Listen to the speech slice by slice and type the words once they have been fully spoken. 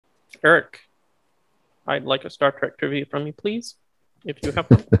Eric, I'd like a Star Trek trivia from you, please, if you have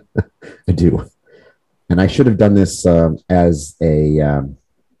one. I do. And I should have done this as a.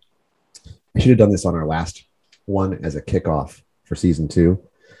 I should have done this on our last one as a kickoff for season 2.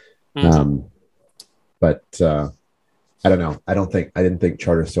 Mm-hmm. But I don't know. I didn't think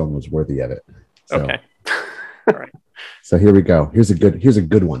Charterstone was worthy of it. So. Okay. All right. So here we go. Here's a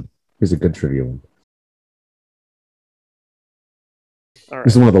good one. Here's a good trivia one. Right.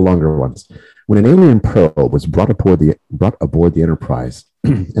 This is one of the longer ones. When an alien probe was brought aboard the Enterprise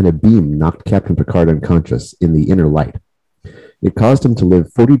and a beam knocked Captain Picard unconscious in the inner light, it caused him to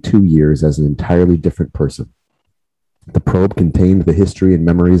live 42 years as an entirely different person. The probe contained the history and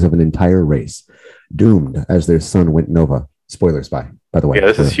memories of an entire race, doomed as their sun went nova. Spoilers, by the way. Yeah,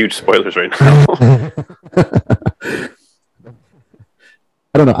 this is huge spoilers right now.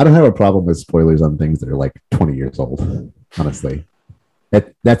 I don't know. I don't have a problem with spoilers on things that are like 20 years old, honestly.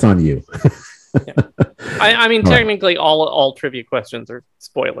 That's on you. Yeah. I mean, technically, all trivia questions are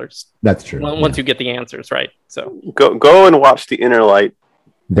spoilers. That's true. Once you get the answers right. So go and watch The Inner Light.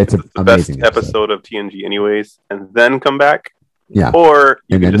 That's the best episode of TNG, anyways, and then come back. Yeah. Or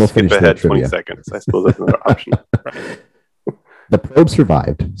you can just skip ahead 20 seconds. I suppose that's another option. Right. The probe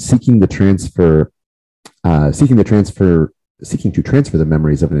survived, seeking to transfer the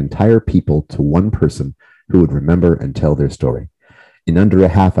memories of an entire people to one person who would remember and tell their story. In under a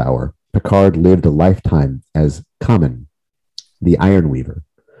half hour, Picard lived a lifetime as Common, the Iron Weaver,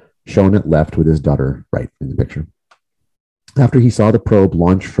 shown at left with his daughter right in the picture. After he saw the probe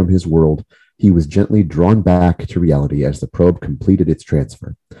launch from his world, he was gently drawn back to reality as the probe completed its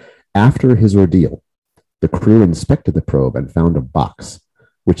transfer. After his ordeal, the crew inspected the probe and found a box,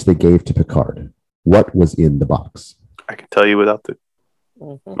 which they gave to Picard. What was in the box? I can tell you without the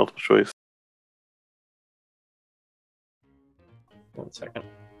multiple choice. 1 second.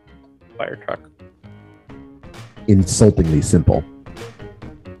 Fire truck. Insultingly simple.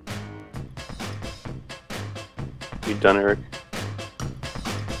 You done, Eric?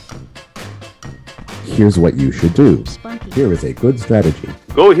 Here's what you should do. Here is a good strategy.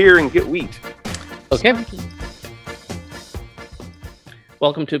 Go here and get wheat. Okay.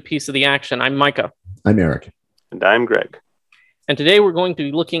 Welcome to a piece of the action. I'm Micah. I'm Eric. And I'm Greg. And today we're going to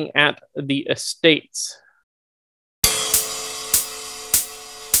be looking at the estates.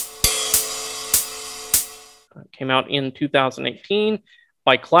 It came out in 2018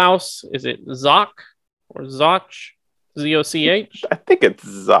 by Klaus. Is it Zoch or Zoch? Z-O-C-H? I think it's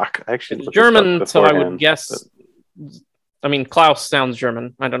Zoch. Actually, it's German, so I would guess. But... I mean, Klaus sounds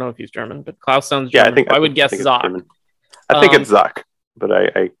German. I don't know if he's German, but Klaus sounds German. Yeah, I would guess Zoch. I think it's Zoch, but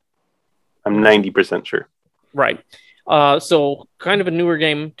I'm 90% sure. Right. So kind of a newer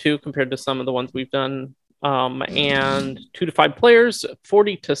game too compared to some of the ones we've done. And 2 to 5 players,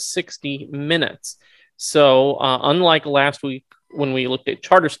 40 to 60 minutes. So unlike last week when we looked at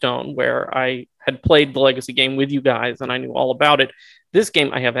Charterstone, where I had played the Legacy game with you guys and I knew all about it, this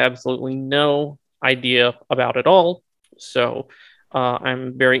game I have absolutely no idea about at all. So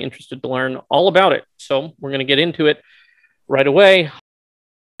I'm very interested to learn all about it. So we're going to get into it right away.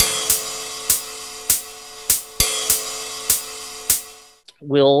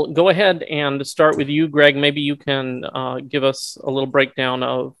 We'll go ahead and start with you, Greg. Maybe you can give us a little breakdown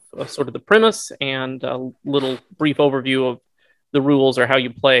of sort of the premise and a little brief overview of the rules or how you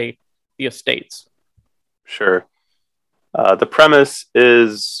play the estates. Sure. The premise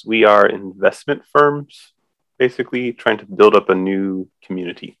is we are investment firms, basically trying to build up a new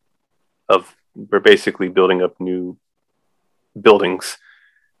community. We're basically building up new buildings.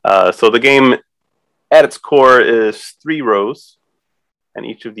 So the game at its core is 3 rows. And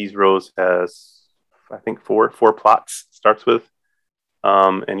each of these rows has, I think, four plots starts with.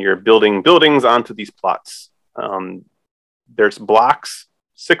 And you're building buildings onto these plots. There's blocks,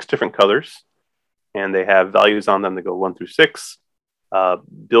 6 different colors, and they have values on them that go 1 through 6.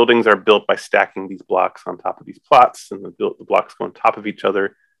 Buildings are built by stacking these blocks on top of these plots, and the blocks go on top of each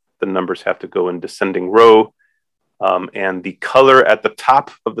other. The numbers have to go in descending row. And the color at the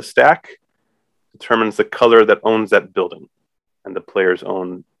top of the stack determines the color that owns that building. And the players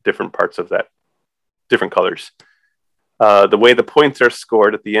own different parts of that, different colors. The way the points are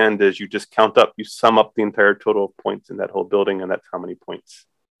scored at the end is you just count up, you sum up the entire total of points in that whole building, and that's how many points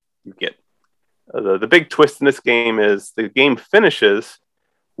you get. The big twist in this game is the game finishes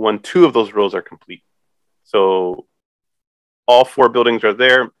when 2 of those rows are complete. So all 4 buildings are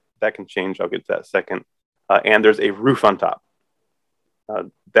there. That can change. I'll get to that in a second. And there's a roof on top.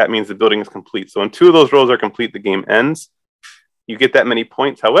 That means the building is complete. So when 2 of those rows are complete, the game ends. You get that many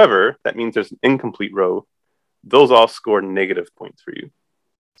points. However, that means there's an incomplete row. Those all score negative points for you.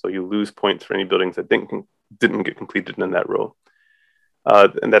 So you lose points for any buildings that didn't get completed in that row.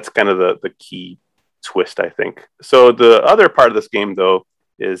 And that's kind of the key twist, I think. So the other part of this game, though,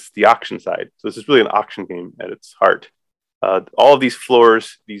 is the auction side. So this is really an auction game at its heart. All of these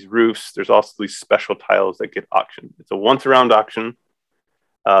floors, these roofs, there's also these special tiles that get auctioned. It's a once-around auction.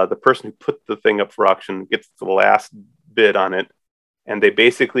 The person who put the thing up for auction gets the last bid on it, and they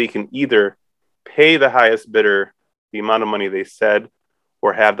basically can either pay the highest bidder the amount of money they said,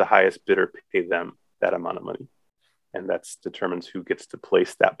 or have the highest bidder pay them that amount of money. And that determines who gets to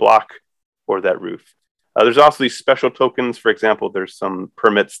place that block or that roof. There's also these special tokens. For example, there's some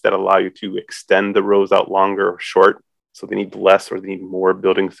permits that allow you to extend the rows out longer or short. So they need less or they need more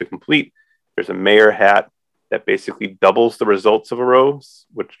buildings to complete. There's a mayor hat that basically doubles the results of a row,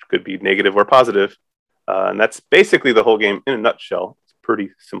 which could be negative or positive. And that's basically the whole game in a nutshell. It's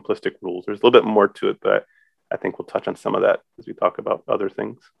pretty simplistic rules. There's a little bit more to it, but I think we'll touch on some of that as we talk about other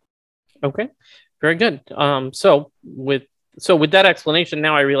things. Okay, very good. So with that explanation,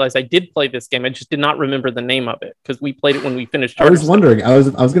 now I realize I did play this game. I just did not remember the name of it because we played it when we finished. I was wondering. I was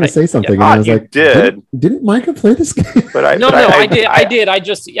going to say something, and I was like, "Didn't Micah play this game?" But I did.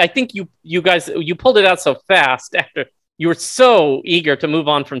 I think you guys pulled it out so fast after you were so eager to move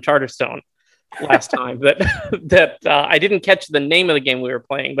on from Charterstone last time that I didn't catch the name of the game we were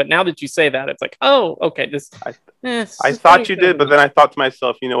playing. But now that you say that, it's like, oh, okay. I thought you did, but then I thought to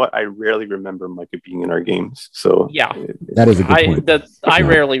myself, you know what? I rarely remember Micah being in our games. So yeah, that is a good point. I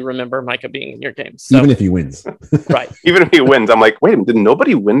rarely remember Micah being in your games, so. Even if he wins, right? Even if he wins, I'm like, wait, did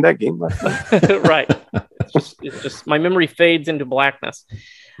nobody win that game last time? Right. It's just my memory fades into blackness.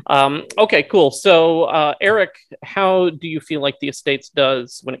 Okay, cool. So, Eric, how do you feel like the Estates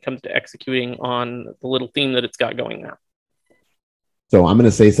does when it comes to executing on the little theme that it's got going now? So I'm going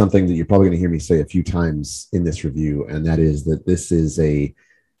to say something that you're probably going to hear me say a few times in this review, and that is that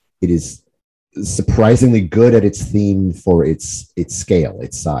it is surprisingly good at its theme for its scale,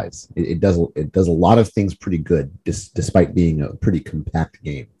 its size. It does a lot of things pretty good, despite being a pretty compact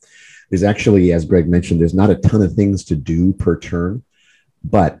game. There's actually, as Greg mentioned, there's not a ton of things to do per turn.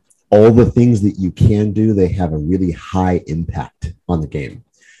 But all the things that you can do, they have a really high impact on the game.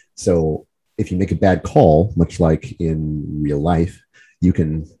 So if you make a bad call, much like in real life, you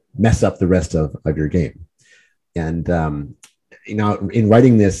can mess up the rest of your game. And in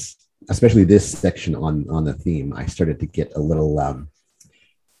writing this, especially this section on the theme, I started to get a little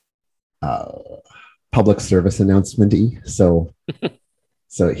public service announcement-y. So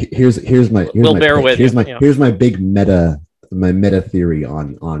here's my big meta theory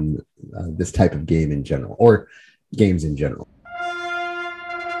on this type of game in general, or games in general.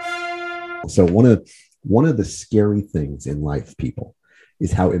 So one of the scary things in life, people,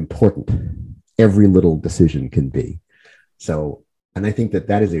 is how important every little decision can be. So, and I think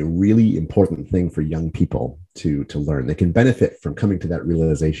that is a really important thing for young people to learn. They can benefit from coming to that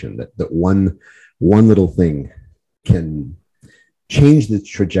realization that one little thing can change the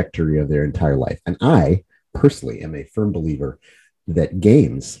trajectory of their entire life. And I personally am a firm believer that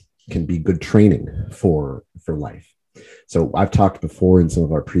games can be good training for life. So I've talked before in some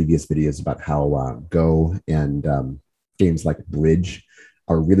of our previous videos about how Go and games like Bridge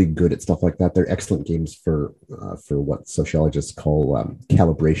are really good at stuff like that. They're excellent games for what sociologists call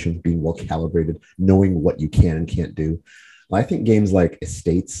calibration, being well calibrated, knowing what you can and can't do. I think games like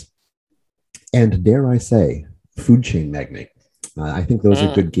Estates and, dare I say, Food Chain Magnate, I think those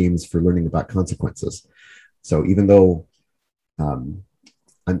are good games for learning about consequences. So even though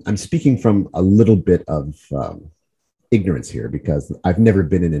I'm speaking from a little bit of ignorance here, because I've never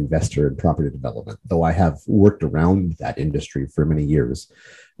been an investor in property development, though I have worked around that industry for many years.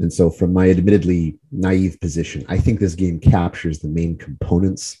 And so from my admittedly naive position, I think this game captures the main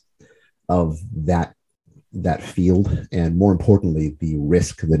components of that field, and more importantly, the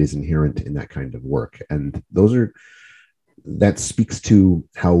risk that is inherent in that kind of work. And that speaks to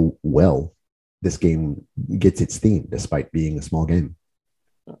how well this game gets its theme, despite being a small game.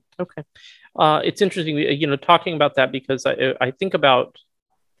 Okay. It's interesting, talking about that, because I think about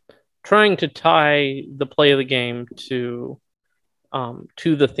trying to tie the play of the game to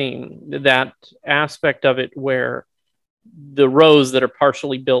the theme, that aspect of it where the rows that are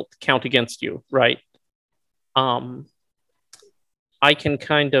partially built count against you, right? I can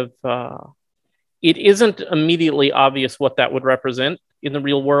kind of, it isn't immediately obvious what that would represent in the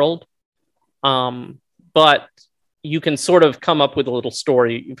real world, but you can sort of come up with a little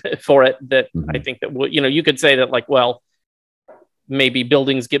story for it that I think that, you could say that, like, well, maybe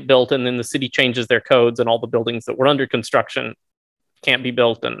buildings get built and then the city changes their codes and all the buildings that were under construction can't be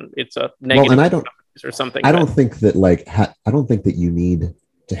built, and it's a negative or something. I don't think that you need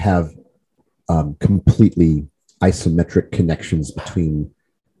to have completely isometric connections between,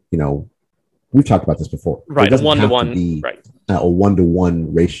 we've talked about this before. Right, it doesn't a one to have one, to be right? A 1-to-1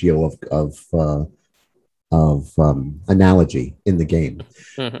 ratio of analogy in the game.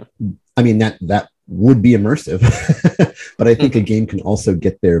 Mm-hmm. I mean, that would be immersive, but I think a game can also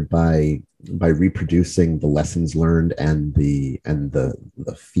get there by reproducing the lessons learned and the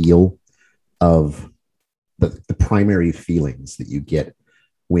feel of the primary feelings that you get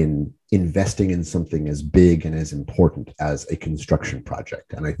when investing in something as big and as important as a construction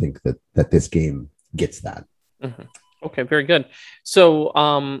project. And I think that this game gets that. Mm-hmm. Okay, very good. So,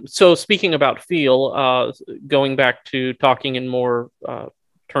 so speaking about feel, going back to talking in more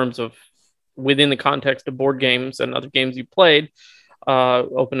terms of within the context of board games and other games you played,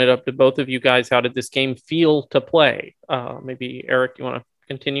 open it up to both of you guys. How did this game feel to play? Maybe Eric, you want to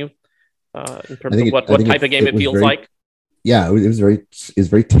continue in terms of what type of game it feels like? Yeah, it was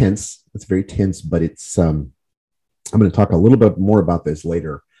very tense. It's very tense, but it's I'm going to talk a little bit more about this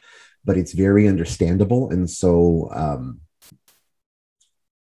later, but it's very understandable. And so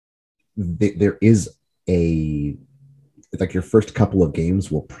there is like your first couple of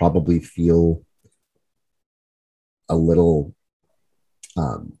games will probably feel a little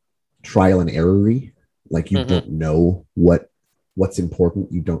trial and error-y, like you don't know what's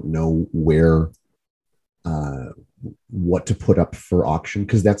important. You don't know where what to put up for auction,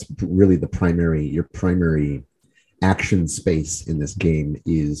 because that's really your primary action space in this game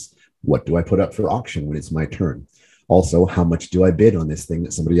is, what do I put up for auction when it's my turn? Also, how much do I bid on this thing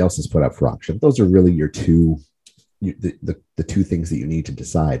that somebody else has put up for auction? Those are really your the two things that you need to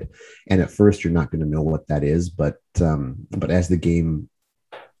decide. And at first, you're not going to know what that is, but as the game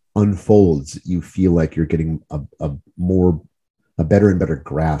unfolds, you feel like you're getting a better and better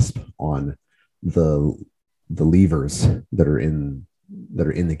grasp on the levers that are in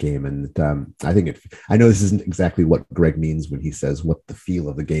the game. And I know this isn't exactly what Greg means when he says what the feel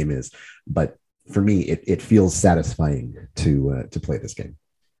of the game is, but for me, it feels satisfying to play this game.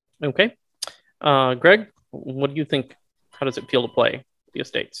 Okay. Greg, what do you think? How does it feel to play the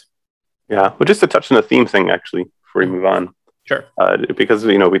Estates? Yeah, well, just to touch on the theme thing, actually, before we move on. Sure. Because,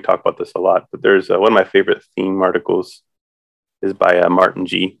 we talk about this a lot, but there's one of my favorite theme articles is by Martin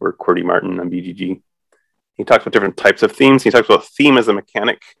G, or Qwerty Martin on BGG. He talks about different types of themes. He talks about theme as a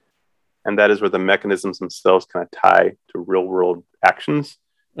mechanic, and that is where the mechanisms themselves kind of tie to real-world actions.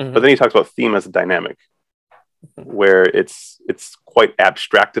 Mm-hmm. But then he talks about theme as a dynamic, where it's quite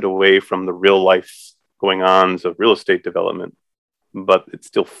abstracted away from the real-life going-ons of real estate development, but it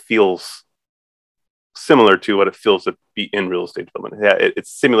still feels similar to what it feels to be in real estate development. Yeah, it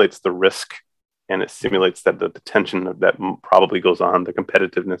simulates the risk, and it simulates that the tension that probably goes on, the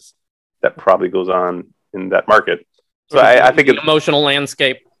competitiveness that probably goes on in that market. So I think the emotional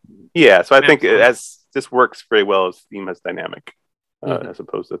landscape. Yeah, so I think this works very well as theme as dynamic, as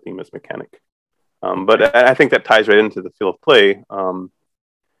opposed to theme as mechanic. But I think that ties right into the feel of play.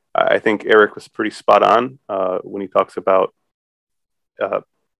 I think Eric was pretty spot on when he talks about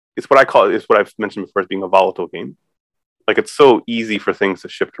it's what I've mentioned before as being a volatile game. Like, it's so easy for things to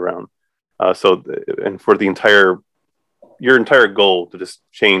shift around. And for your entire goal to just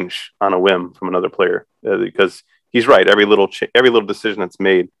change on a whim from another player, because he's right. Every little decision that's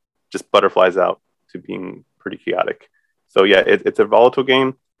made just butterflies out to being pretty chaotic. So yeah, it's a volatile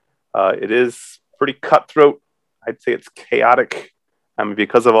game. It is pretty cutthroat. I'd say it's chaotic.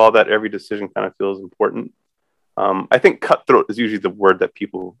 Because of all that, every decision kind of feels important. I think cutthroat is usually the word that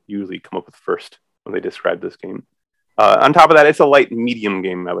people usually come up with first when they describe this game. On top of that, it's a light medium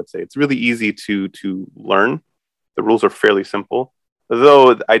game, I would say. It's really easy to learn. The rules are fairly simple,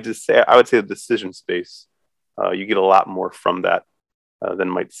 though I would say the decision space, you get a lot more from that than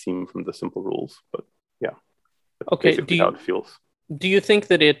might seem from the simple rules. But yeah, that's basically how it feels. Do you think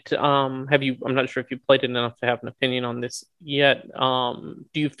that I'm not sure if you've played it enough to have an opinion on this yet. Do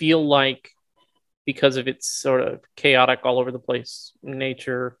you feel like, because of its sort of chaotic, all over the place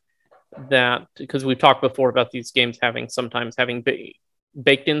nature, that, because we've talked before about these games sometimes having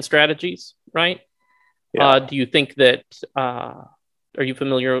baked in strategies, right? Yeah. Do you think that, are you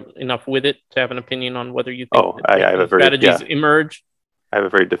familiar enough with it to have an opinion on whether you think I have strategies emerge? I have a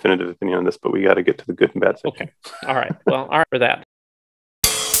very definitive opinion on this, but we got to get to the good and bad section. Okay. All right. Well, all right for that.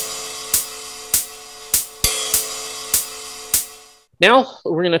 Now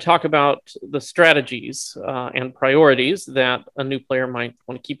we're going to talk about the strategies and priorities that a new player might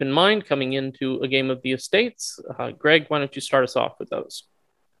want to keep in mind coming into a game of the Estates. Greg, why don't you start us off with those?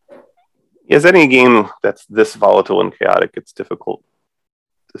 As any game that's this volatile and chaotic, it's difficult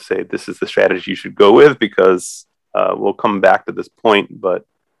to say this is the strategy you should go with, because we'll come back to this point, but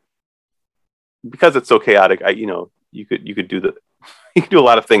because it's so chaotic, you could do you could do a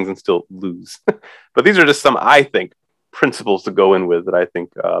lot of things and still lose. But these are just some, I think, principles to go in with that I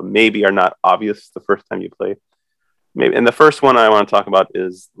think maybe are not obvious the first time you play. Maybe, and the first one I want to talk about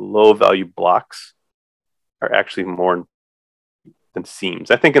is low value blocks are actually more than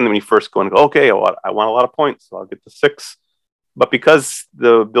seems. I think when you first go and go, okay, I want a lot of points, so I'll get the 6. But because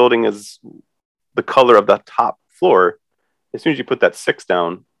the building is the color of the top floor, as soon as you put that 6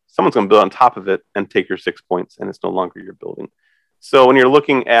 down, someone's going to build on top of it and take your 6 points, and it's no longer your building. So when you're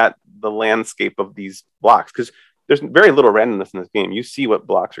looking at the landscape of these blocks, because there's very little randomness in this game, you see what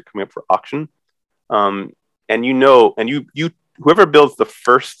blocks are coming up for auction, and whoever builds the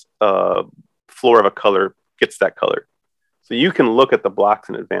first floor of a color gets that color. So you can look at the blocks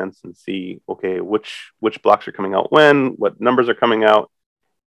in advance and see, okay, which blocks are coming out when, what numbers are coming out,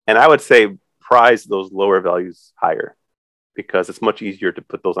 and I would say prize those lower values higher, because it's much easier to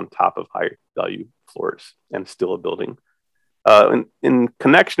put those on top of higher value floors and still a building. In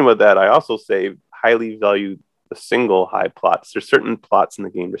connection with that, I also say highly value the single high plots. There's certain plots in the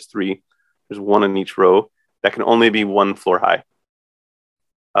game. There's 3. There's 1 in each row that can only be 1 floor high.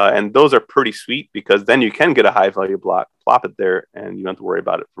 And those are pretty sweet, because then you can get a high value block, plop it there, and you don't have to worry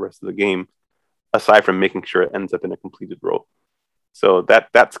about it for the rest of the game, aside from making sure it ends up in a completed row. So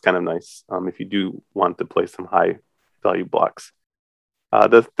that's kind of nice if you do want to play some high value blocks.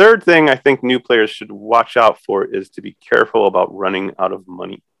 The third thing I think new players should watch out for is to be careful about running out of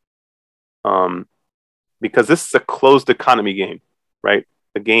money. Because this is a closed economy game, right?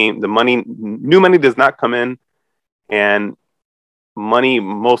 New money does not come in, and money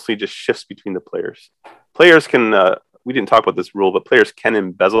mostly just shifts between the players. Players can, we didn't talk about this rule, but players can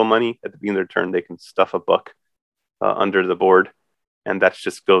embezzle money at the beginning of their turn. They can stuff a buck under the board, and that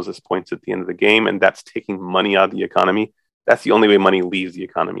just goes as points at the end of the game, and that's taking money out of the economy. That's the only way money leaves the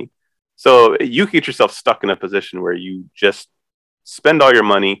economy. So you get yourself stuck in a position where you just spend all your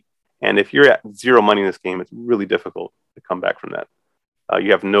money, and if you're at 0 money in this game, it's really difficult to come back from that.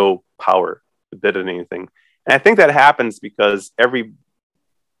 You have no power to bid on anything. And I think that happens because every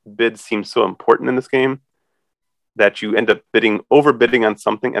bid seems so important in this game that you end up overbidding on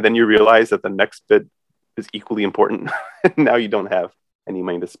something, and then you realize that the next bid is equally important. Now you don't have any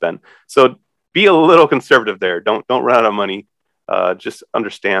money to spend. So be a little conservative there. Don't run out of money. Just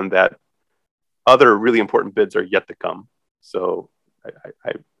understand that other really important bids are yet to come. So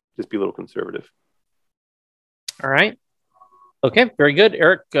I just be a little conservative. All right. Okay, very good.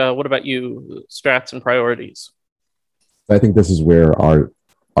 Eric, what about you? Strats and priorities? I think this is where our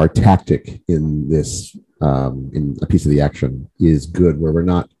tactic in this, in a piece of the action, is good, where we're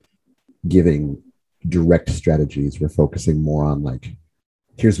not giving direct strategies. We're focusing more on, like,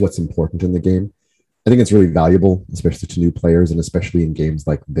 here's what's important in the game. I think it's really valuable, especially to new players, and especially in games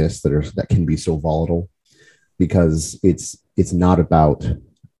like this that can be so volatile, because it's not about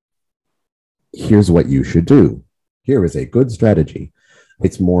here's what you should do. Here is a good strategy.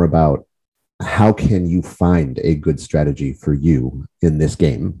 It's more about how can you find a good strategy for you in this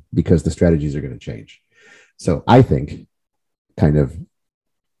game, because the strategies are going to change. So I think, kind of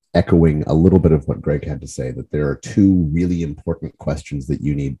echoing a little bit of what Greg had to say, that there are 2 really important questions that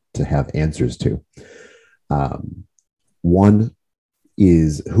you need to have answers to. One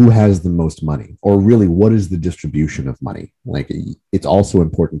is, who has the most money, or really, what is the distribution of money? Like, it's also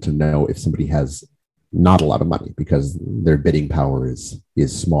important to know if somebody has not a lot of money, because their bidding power is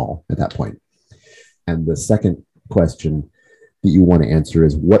small at that point. And the second question that you want to answer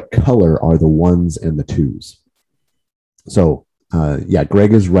is, what color are the 1s and the 2s? So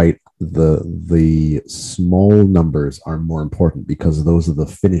Greg is right. The small numbers are more important, because those are the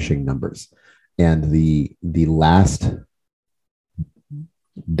finishing numbers, and the last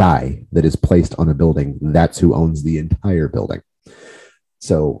die that is placed on a building, that's who owns the entire building.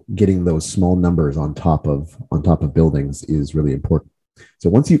 So getting those small numbers on top of buildings is really important.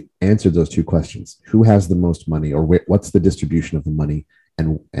 So once you've answered those 2 questions, who has the most money, or what's the distribution of the money,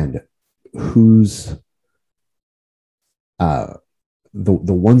 and who's the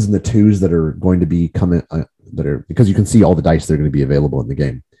 1s and the 2s that are going to be coming, because you can see all the dice that are going to be available in the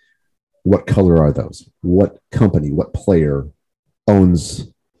game. What color are those? What company, what player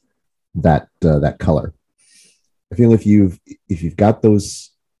owns that color? I feel if you've got those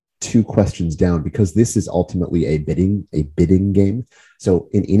 2 questions down, because this is ultimately a bidding game. So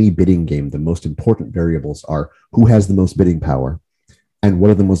in any bidding game, the most important variables are who has the most bidding power and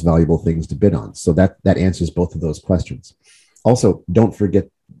what are the most valuable things to bid on. So that answers both of those questions. Also, don't forget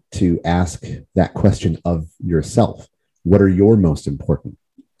to ask that question of yourself. What are your most important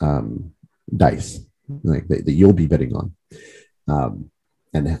dice, like that you'll be bidding on?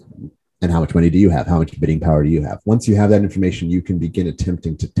 And And how much money do you have? How much bidding power do you have? Once you have that information, you can begin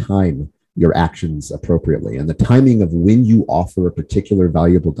attempting to time your actions appropriately. And the timing of when you offer a particular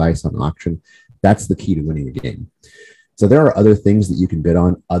valuable dice on auction, that's the key to winning a game. So there are other things that you can bid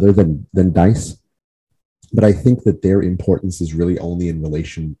on other than dice, but I think that their importance is really only in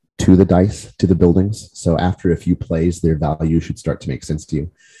relation to the dice, to the buildings. So after a few plays, their value should start to make sense to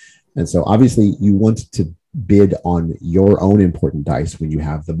you. And so obviously you want to bid on your own important dice when you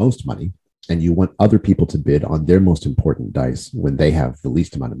have the most money, and you want other people to bid on their most important dice when they have the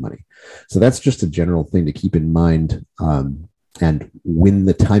least amount of money. So that's just a general thing to keep in mind. And when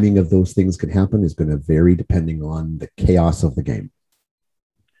the timing of those things can happen is going to vary depending on the chaos of the game.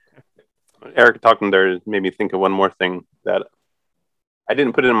 Eric talking there made me think of one more thing that I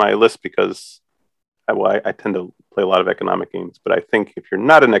didn't put in my list because I tend to play a lot of economic games, but I think if you're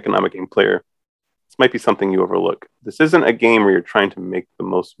not an economic game player, this might be something you overlook. This isn't a game where you're trying to make the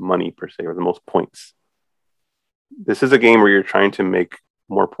most money per se, or the most points. This is a game where you're trying to make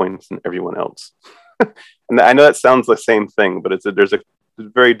more points than everyone else. And I know that sounds the same thing, but there's a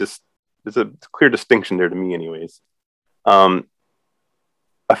clear distinction there to me anyways.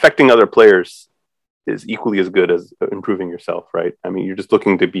 Affecting other players is equally as good as improving yourself, right? I mean, you're just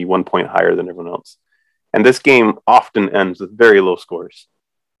looking to be 1 point higher than everyone else. And this game often ends with very low scores,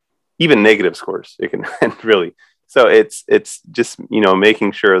 even negative scores. It can end really. So it's just,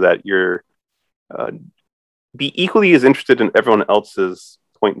 making sure that you're be equally as interested in everyone else's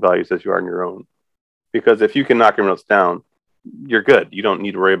point values as you are in your own. Because if you can knock everyone else down, you're good. You don't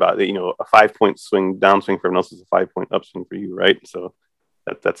need to worry about it. A 5 point swing, downswing for everyone else is a 5 point upswing for you, right? So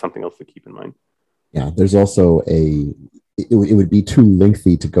that's something else to keep in mind. Yeah, there's also it would be too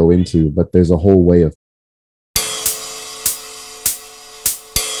lengthy to go into, but there's a whole way of.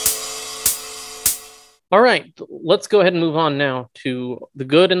 All right, let's go ahead and move on now to the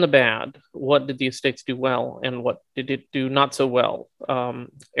good and the bad. What did the estates do well, and what did it do not so well?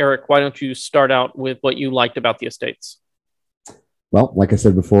 Eric, why don't you start out with what you liked about the estates? Well, like I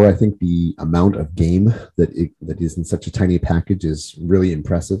said before, I think the amount of game that is in such a tiny package is really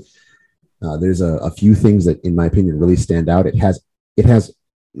impressive. There's a few things that, in my opinion, really stand out. It has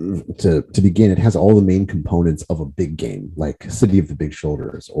to begin. It has all the main components of a big game, like City of the Big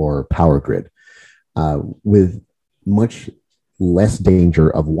Shoulders or Power Grid, with much less danger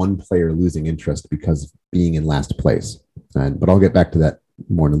of one player losing interest because of being in last place. But I'll get back to that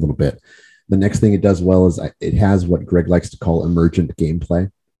more in a little bit. The next thing it does well is it has what Greg likes to call emergent gameplay,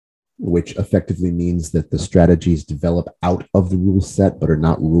 which effectively means that the strategies develop out of the rule set, but are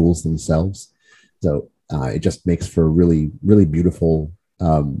not rules themselves. So it just makes for a really, really beautiful,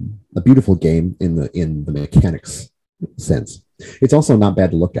 a beautiful game in the mechanics sense. It's also not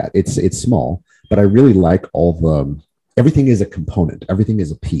bad to look at. It's small, but I really like everything is a component. Everything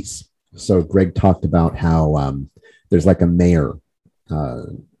is a piece. So Greg talked about how there's like a mayor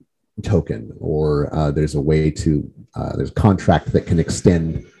token, or there's a way to there's a contract that can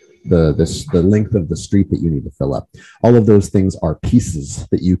extend the length of the street that you need to fill up. All of those things are pieces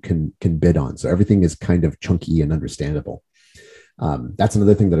that you can bid on. So everything is kind of chunky and understandable. That's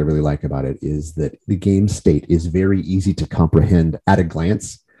another thing that I really like about it, is that the game state is very easy to comprehend at a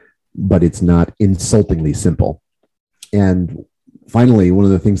glance, but it's not insultingly simple. And finally, one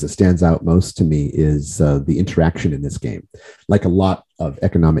of the things that stands out most to me is the interaction in this game. Like a lot of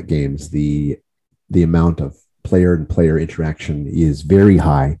economic games, the amount of player and player interaction is very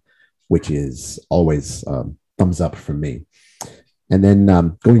high, which is always thumbs up from me. And then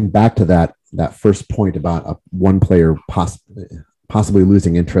going back to that first point about one player possibly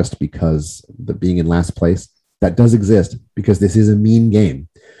losing interest because the being in last place, that does exist because this is a mean game.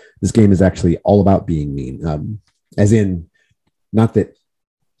 This game is actually all about being mean, as in not that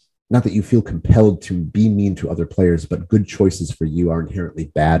you feel compelled to be mean to other players, but good choices for you are inherently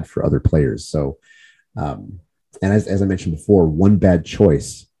bad for other players. So, and as I mentioned before, one bad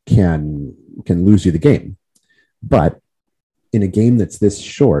choice can lose you the game. But in a game that's this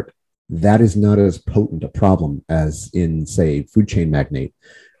short, that is not as potent a problem as in, say, Food Chain Magnate,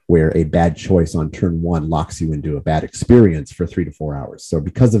 where a bad choice on turn one locks you into a bad experience for 3 to 4 hours. So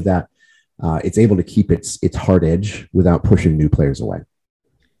because of that, it's able to keep its hard edge without pushing new players away.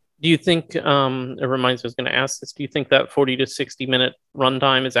 Do you think, it reminds me, I was going to ask this, do you think that 40 to 60 minute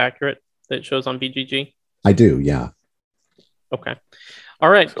runtime is accurate that it shows on BGG? I do, yeah. Okay. All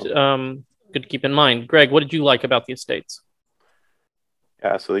right. Good to keep in mind. Greg, what did you like about the estates?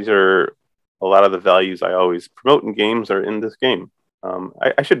 Yeah, so these are a lot of the values I always promote in games are in this game.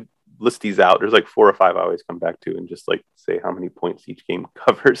 I should list these out. There's like 4 or 5 I always come back to and just like say how many points each game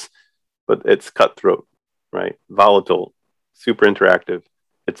covers. But it's cutthroat, right? Volatile, super interactive,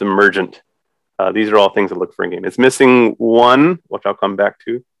 It's emergent. These are all things I look for in game. It's missing one, which I'll come back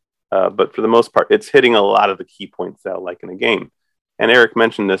to. But for the most part, it's hitting a lot of the key points that I like in a game. And Eric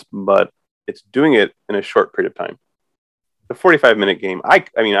mentioned this, but it's doing it in a short period of time. The 45-minute game, I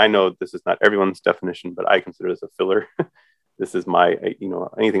mean, I know this is not everyone's definition, but I consider this a filler. This is my,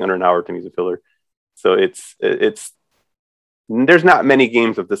 anything under an hour to me is a filler. So it's there's not many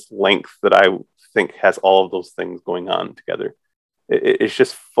games of this length that I think has all of those things going on together. It's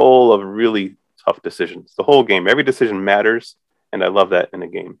just full of really tough decisions. The whole game, every decision matters, and I love that in a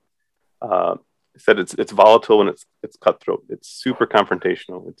game. Said it's volatile and it's cutthroat. It's super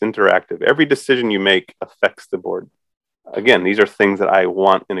confrontational. It's interactive. Every decision you make affects the board. Again, these are things that I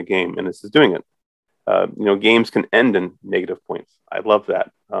want in a game, and this is doing it. Games can end in negative points. I love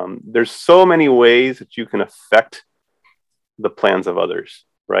that. There's so many ways that you can affect the plans of others,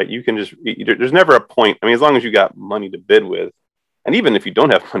 right? You can there's never a point. I mean, as long as you got money to bid with, and even if you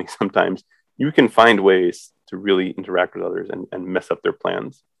don't have money, sometimes you can find ways to really interact with others and mess up their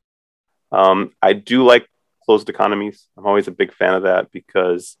plans. I do like closed economies. I'm always a big fan of that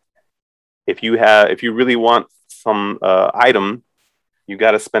because if you really want some item, you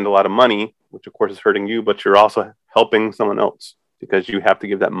got to spend a lot of money, which of course is hurting you, but you're also helping someone else because you have to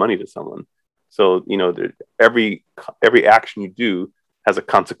give that money to someone. So, every action you do has a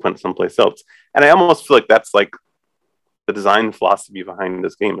consequence someplace else. And I almost feel like that's like the design philosophy behind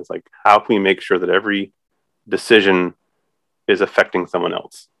this game. Is like, how can we make sure that every decision is affecting someone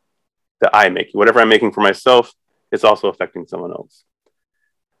else that I make? Whatever I'm making for myself is also affecting someone else.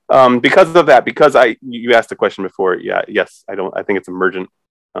 Because of that, you asked the question before. Yes, I think it's emergent.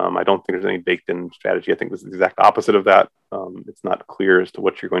 I don't think there's any baked in strategy. I think this is the exact opposite of that. It's not clear as to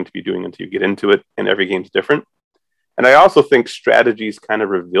what you're going to be doing until you get into it, and every game's different. And I also think strategies kind of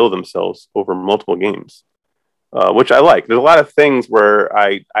reveal themselves over multiple games, which I like. There's a lot of things where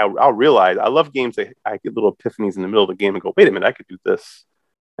I'll realize, I love games that I get little epiphanies in the middle of the game and go, wait a minute, I could do this,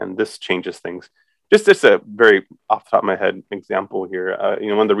 and this changes things. Just a very off the top of my head example here.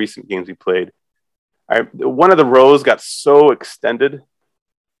 One of the recent games we played, one of the rows got so extended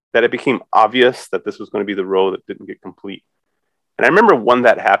that it became obvious that this was going to be the row that didn't get complete. And I remember when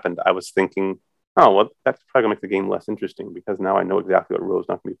that happened, I was thinking, oh, well, that's probably going to make the game less interesting because now I know exactly what row is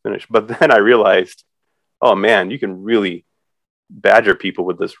not going to be finished. But then I realized, oh man, you can really badger people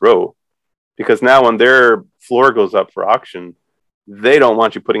with this row because now when their floor goes up for auction, they don't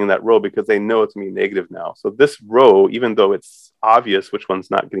want you putting in that row because they know it's going to be negative now. So this row, even though it's obvious which one's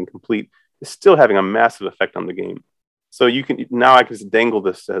not getting complete, is still having a massive effect on the game. So I can just dangle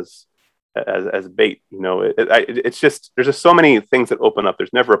this as bait. It's just, there's just so many things that open up.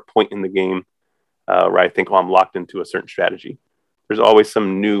 There's never a point in the game where I think, I'm locked into a certain strategy. There's always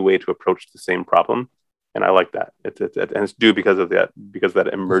some new way to approach the same problem, and I like that. And it's due because of that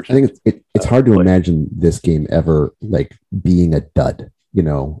emergence. I think it's hard to imagine this game ever like being a dud.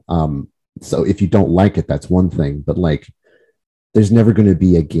 So if you don't like it, that's one thing. But like, there's never going to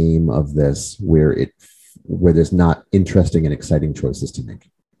be a game of this where there's not interesting and exciting choices to make.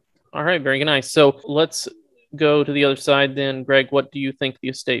 All right, very nice. So let's go to the other side then. Greg, what do you think the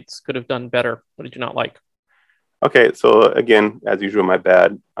Estates could have done better? What did you not like? Okay, so again, as usual, my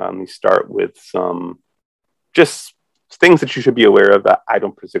bad. We start with some just things that you should be aware of that I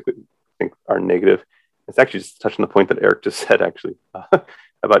don't particularly think are negative. It's actually just touching the point that Eric just said, actually,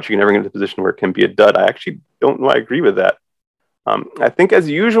 about you can never get into a position where it can be a dud. I actually don't know I agree with that. I think as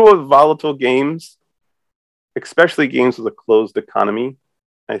usual with volatile games, especially games with a closed economy,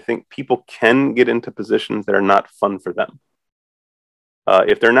 I think people can get into positions that are not fun for them.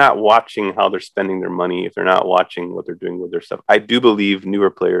 If they're not watching how they're spending their money, if they're not watching what they're doing with their stuff, I do believe newer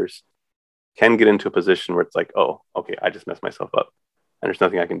players can get into a position where it's like, oh, okay, I just messed myself up, and there's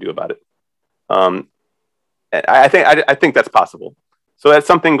nothing I can do about it. I think that's possible. So that's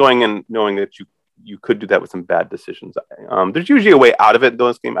something going in, knowing that you could do that with some bad decisions. There's usually a way out of it, though,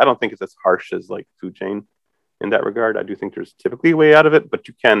 in this game. I don't think it's as harsh as like Food Chain in that regard. I do think there's typically a way out of it, but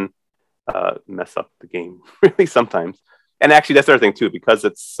you can mess up the game really sometimes. And actually, that's the other thing, too, because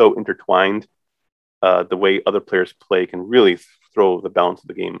it's so intertwined, the way other players play can really throw the balance of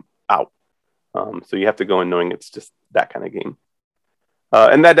the game out. So you have to go in knowing it's just that kind of game.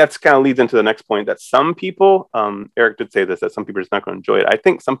 And that's kind of leads into the next point that some people, Eric did say this, that some people are just not going to enjoy it. I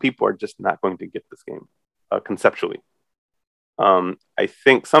think some people are just not going to get this game conceptually. I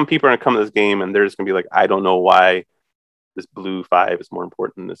think some people are going to come to this game and they're just going to be like, I don't know why this blue 5 is more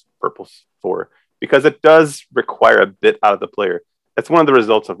important than this purple 4, because it does require a bit out of the player. That's one of the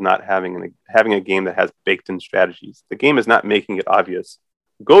results of not having a game that has baked in strategies. The game is not making it obvious.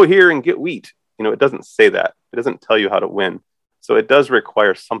 Go here and get wheat. It doesn't say that. It doesn't tell you how to win. So it does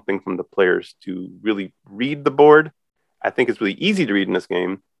require something from the players to really read the board. I think it's really easy to read in this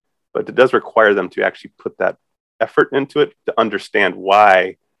game, but it does require them to actually put that effort into it to understand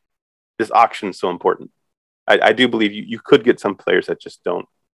why this auction is so important. I do believe you could get some players that just don't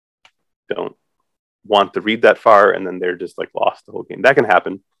want to read that far, and then they're just like lost the whole game. That can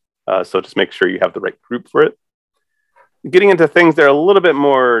happen. So just make sure you have the right group for it. Getting into things that are a little bit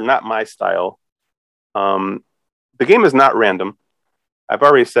more not my style. The game is not random. I've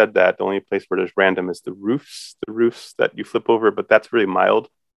already said that the only place where there's random is the roofs that you flip over, but that's really mild.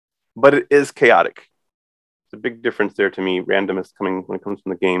 But it is chaotic. It's a big difference there to me. Random is coming when it comes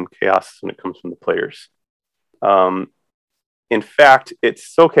from the game. Chaos is when it comes from the players. In fact, it's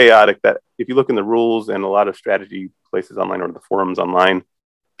so chaotic that if you look in the rules and a lot of strategy places online or the forums online,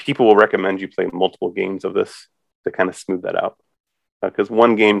 people will recommend you play multiple games of this to kind of smooth that out. Because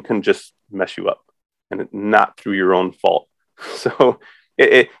one game can just mess you up, and not through your own fault. So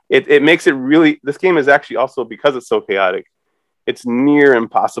it makes it really, this game is actually also, because it's so chaotic, it's near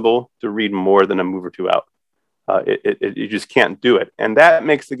impossible to read more than a move or two out. You just can't do it. And that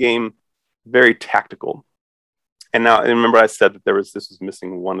makes the game very tactical. And now, remember I said that this was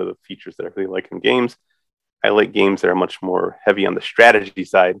missing one of the features that I really like in games. I like games that are much more heavy on the strategy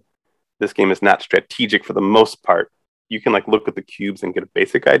side. This game is not strategic for the most part. You can like look at the cubes and get a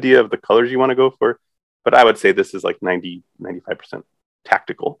basic idea of the colors you want to go for. But I would say this is like 90-95%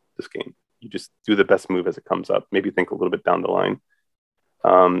 tactical, this game. You just do the best move as it comes up. Maybe think a little bit down the line.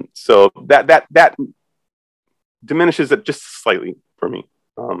 So that diminishes it just slightly for me.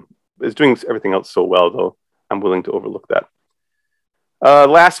 It's doing everything else so well, though. I'm willing to overlook that.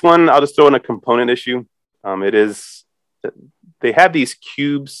 Last one, I'll just throw in a component issue. They have these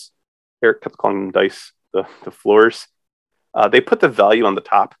cubes. Eric kept calling them dice, the floors. They put the value on the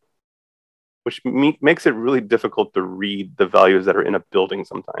top, which makes it really difficult to read the values that are in a building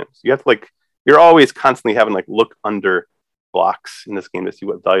sometimes. You have to you're always constantly having look under blocks in this game to see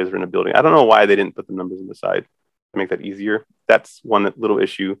what values are in a building. I don't know why they didn't put the numbers on the side to make that easier. That's one little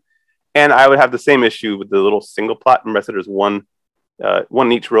issue. And I would have the same issue with the little single plot. Remember I said there's one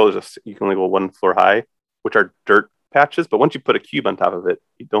in each row. You can only go one floor high, which are dirt patches. But once you put a cube on top of it,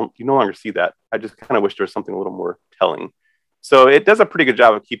 you no longer see that. I just kind of wish there was something a little more telling. So it does a pretty good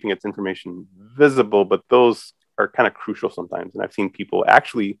job of keeping its information visible, but those are kind of crucial sometimes. And I've seen people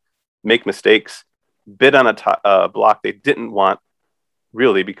actually make mistakes, bid on a block they didn't want,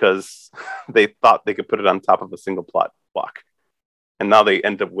 really, because they thought they could put it on top of a single plot block. And now they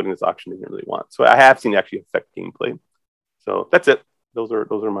end up winning this auction they didn't really want. So I have seen it actually affect gameplay. So that's it. Those are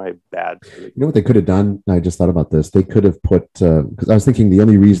my bads. You know what they could have done? I just thought about this. They could have put, because I was thinking the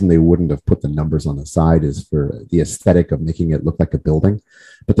only reason they wouldn't have put the numbers on the side is for the aesthetic of making it look like a building.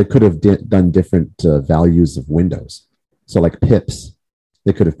 But they could have done different values of windows. So like pips,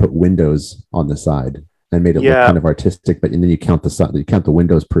 they could have put windows on the side and made it look kind of artistic. But and then you count the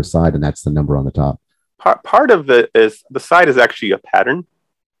windows per side, and that's the number on the top. Part of it is the side is actually a pattern.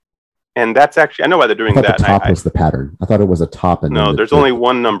 And that's actually, I know why they're doing that. The top was the pattern. I thought it was a top. And no, there's only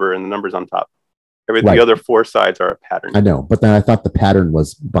one number, and the number's on top. The other four sides are a pattern. I know, but then I thought the pattern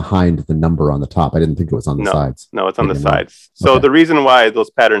was behind the number on the top. I didn't think it was on the sides. No, it's on the sides. So the reason why those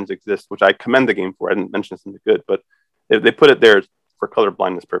patterns exist, which I commend the game for, I didn't mention something good, but they put it there for color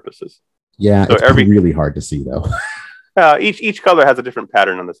blindness purposes. Yeah, so it's really hard to see, though. Each color has a different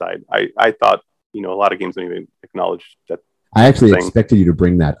pattern on the side. I thought, a lot of games don't even acknowledge that. I actually expected you to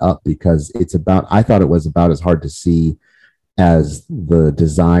bring that up because I thought it was about as hard to see as the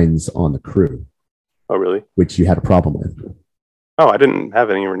designs on the crew. Oh, really? Which you had a problem with. Oh, I didn't have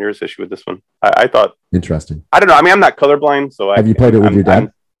anywhere near this issue with this one. I thought... Interesting. I don't know. I mean, I'm not colorblind, so Have you played it with your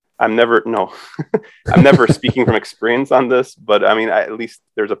dad? I'm never speaking from experience on this, but I mean, at least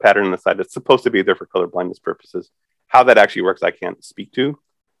there's a pattern on the side that's supposed to be there for color blindness purposes. How that actually works, I can't speak to,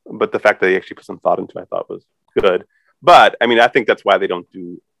 but the fact that they actually put some thought into it, I thought was good. But I mean, I think that's why they don't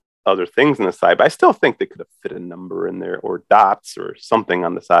do other things on the side, but I still think they could have fit a number in there or dots or something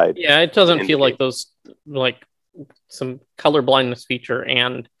on the side. Yeah, it doesn't feel like those, like some color blindness feature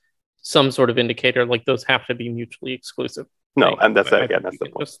and some sort of indicator, like those have to be mutually exclusive. No, and that's that's the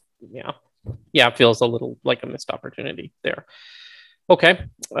point. It feels a little like a missed opportunity there. Okay.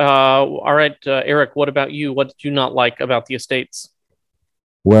 All right, Eric, what about you? What did you not like about the estates?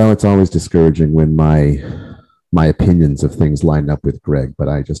 Well, it's always discouraging when my opinions of things line up with Greg, but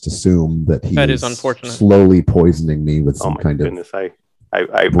I just assume that he is unfortunate. Slowly poisoning me with some kind of.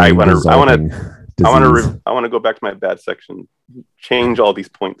 I want to go back to my bad section, change all these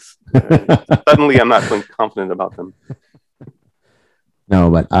points. Suddenly, I'm not feeling confident about them. No,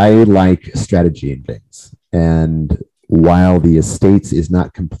 but I like strategy in games, and while the estates is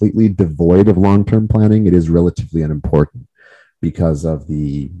not completely devoid of long-term planning, it is relatively unimportant because of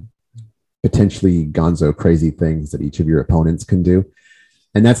the potentially gonzo crazy things that each of your opponents can do.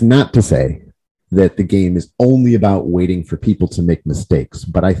 And that's not to say that the game is only about waiting for people to make mistakes,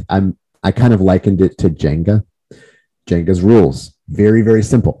 but I kind of likened it to Jenga. Jenga's rules, very, very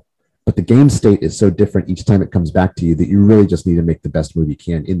simple. But the game state is so different each time it comes back to you that you really just need to make the best move you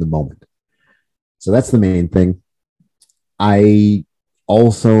can in the moment. So that's the main thing. I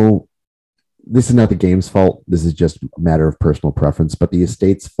also, this is not the game's fault. This is just a matter of personal preference, but the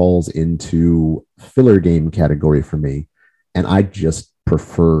Estates falls into filler game category for me. And I just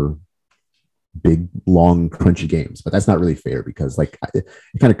prefer big, long, crunchy games. But that's not really fair because it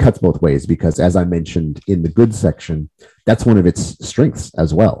kind of cuts both ways because as I mentioned in the good section, that's one of its strengths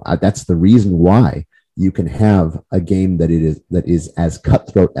as well. That's the reason why you can have a game that is as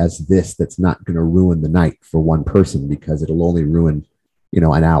cutthroat as this, that's not going to ruin the night for one person because it'll only ruin,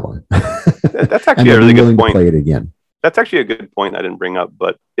 an hour. That's actually a really good point. To play it again. That's actually a good point I didn't bring up,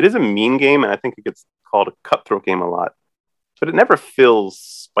 but it is a mean game, and I think it gets called a cutthroat game a lot. But it never feels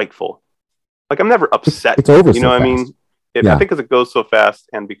spiteful. Like I'm never upset. It's over. You know what I mean? I think because it goes so fast,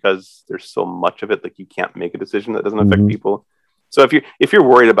 and because there's so much of it, like you can't make a decision that doesn't affect people. So if you're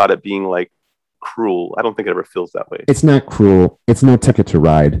worried about it being like cruel, I don't think it ever feels that way. It's not cruel. It's no Ticket to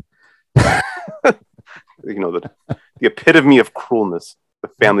Ride. The epitome of cruelness. The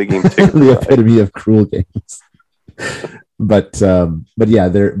family game Ticket. The epitome of cruel games. But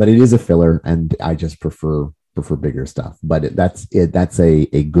it is a filler, and I just prefer bigger stuff. But that's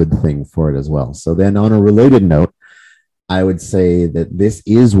a good thing for it as well. So then, on a related note, I would say that this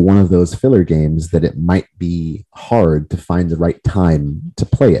is one of those filler games that it might be hard to find the right time to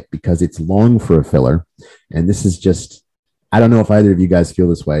play it because it's long for a filler. And this is just, I don't know if either of you guys feel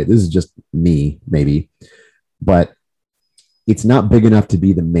this way. This is just me, maybe, but it's not big enough to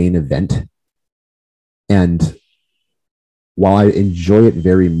be the main event. And while I enjoy it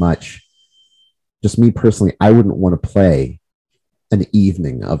very much, just me personally, I wouldn't want to play an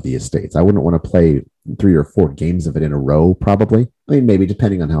evening of the Estates. I wouldn't want to play 3 or 4 games of it in a row, probably. I mean, maybe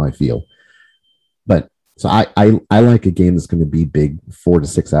depending on how I feel. But so I like a game that's going to be big, 4 to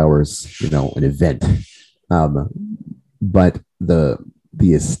 6 hours, an event. But the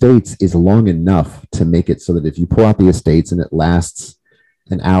Estates is long enough to make it so that if you pull out the Estates and it lasts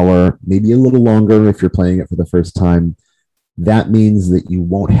an hour, maybe a little longer if you're playing it for the first time, that means that you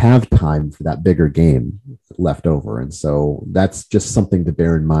won't have time for that bigger game left over. And so that's just something to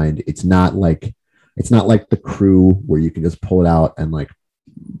bear in mind. It's not like the Crew where you can just pull it out and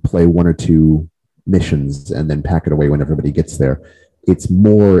play 1 or 2 missions and then pack it away when everybody gets there. It's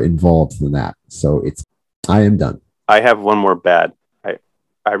more involved than that. So I am done. I have one more bad.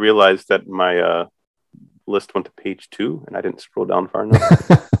 I realized that my list went to page 2 and I didn't scroll down far enough.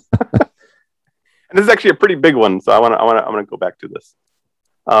 And this is actually a pretty big one, so I want to go back to this.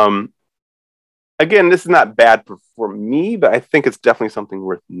 Again, this is not bad for me, but I think it's definitely something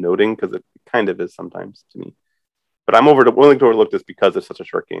worth noting because it kind of is sometimes to me. But I'm willing to overlook this because it's such a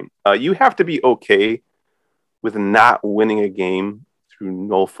short game. You have to be okay with not winning a game through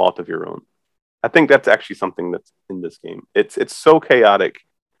no fault of your own. I think that's actually something that's in this game. It's so chaotic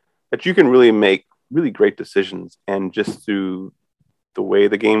that you can really make really great decisions, and just through the way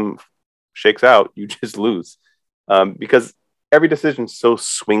the game shakes out, you just lose because every decision is so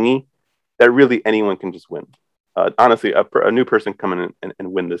swingy that really anyone can just win. Honestly, a new person come in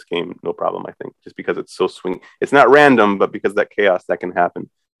and win this game, no problem, I think, just because it's so swingy. It's not random, but because of that chaos that can happen.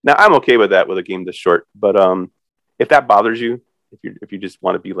 Now, I'm okay with that with a game this short, but if that bothers you, if you just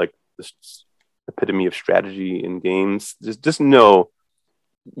want to be like this epitome of strategy in games, just know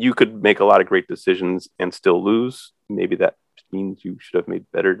you could make a lot of great decisions and still lose. Maybe that means you should have made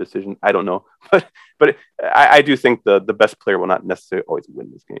better decisions. I don't know, but I do think the best player will not necessarily always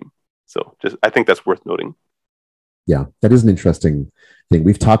win this game. So I think that's worth noting. Yeah, that is an interesting thing.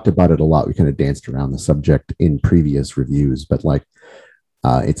 We've talked about it a lot. We kind of danced around the subject in previous reviews, but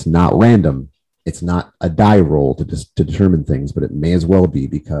it's not random. It's not a die roll to determine things, but it may as well be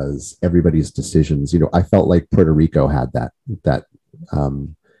because everybody's decisions. I felt like Puerto Rico had that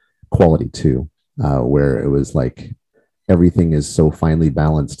quality too, where it was like everything is so finely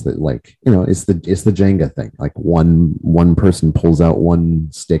balanced that it's the Jenga thing. Like one person pulls out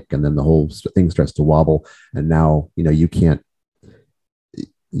one stick and then the whole thing starts to wobble, and now you can't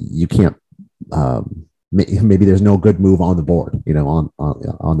maybe there's no good move on the board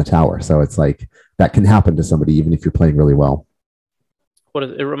on the tower. So it's like that can happen to somebody even if you're playing really well.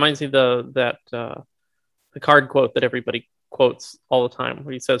 It reminds me the card quote that everybody quotes all the time,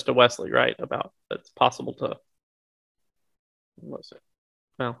 where he says to Wesley, right, about it's possible to What was it?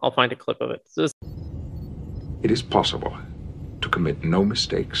 Well, I'll find a clip of it. It is possible to commit no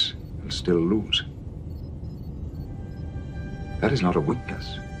mistakes and still lose. That is not a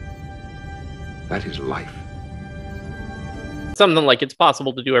weakness. That is life. Something like it's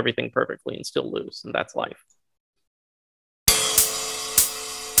possible to do everything perfectly and still lose, and that's life.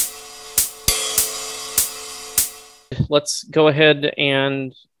 Let's go ahead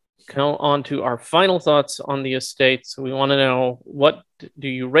and go on to our final thoughts on the estates. We want to know, what do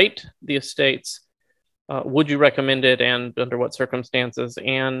you rate the estates? Would you recommend it, and under what circumstances?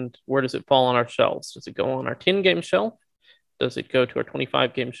 And where does it fall on our shelves? Does it go on our 10-game shelf? Does it go to our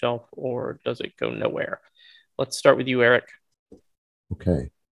 25-game shelf, or does it go nowhere? Let's start with you, Eric. Okay.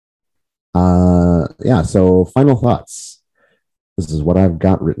 Yeah, so final thoughts. This is what I've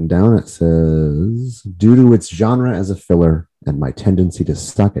got written down. It says, due to its genre as a filler and my tendency to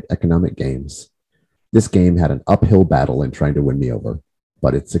suck at economic games, this game had an uphill battle in trying to win me over,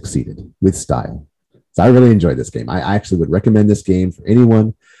 but it succeeded with style. So I really enjoyed this game. I actually would recommend this game for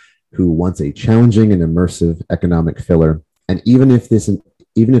anyone who wants a challenging and immersive economic filler. And even if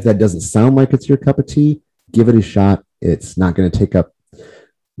that doesn't sound like it's your cup of tea, give it a shot. It's not going to take up,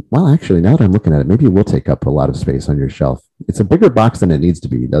 well, actually, now that I'm looking at it, maybe it will take up a lot of space on your shelf. It's a bigger box than it needs to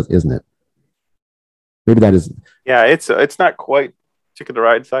be, isn't it? Maybe that is. Yeah, it's not quite Ticket to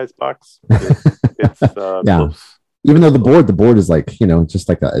Ride size box. It's yeah. Close. Even though the board is like, just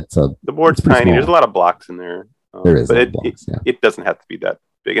like the board's tiny. Small. There's a lot of blocks in there. There is, but it doesn't have to be that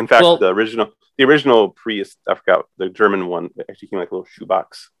big. In fact, the original Prius, I forgot, the German one, actually came like a little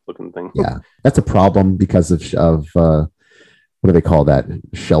shoebox looking thing. Yeah, that's a problem because of what do they call that?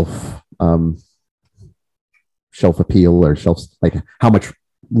 Shelf appeal, or shelf, like how much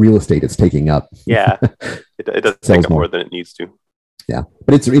real estate it's taking up. Yeah, it does take up more than it needs to. Yeah,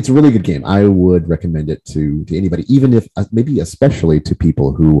 but it's a really good game. I would recommend it to anybody, even if maybe especially to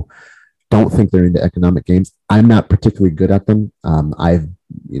people who don't think they're into economic games. I'm not particularly good at them. I've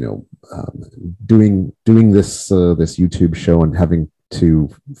doing this YouTube show and having to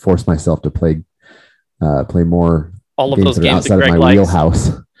force myself to play more all of those games outside of my wheelhouse.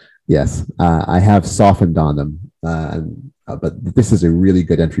 Yes, I have softened on them, but this is a really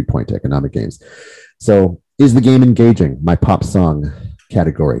good entry point to economic games. So, is the game engaging? My pop song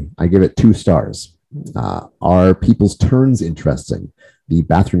category, I give it 2 stars. Are people's turns interesting? The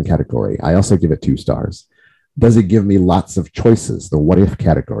bathroom category, I also give it 2 stars. Does it give me lots of choices? The what if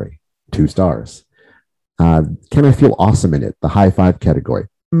category, 2 stars. Can I feel awesome in it? The high five category.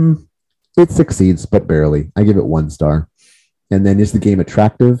 It succeeds, but barely. I give it 1 star. And then, is the game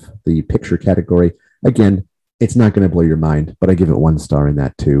attractive? The picture category. Again, it's not going to blow your mind, but I give it 1 star in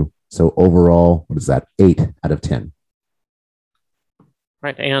that too. So overall, what is that? 8 out of 10.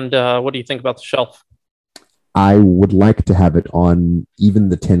 Right. And what do you think about the shelf? I would like to have it on even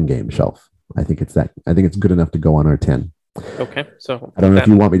the 10-game shelf. I think it's good enough to go on our 10. Okay. So I don't know if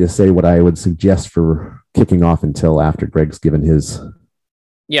you want me to say what I would suggest for kicking off until after Greg's given his.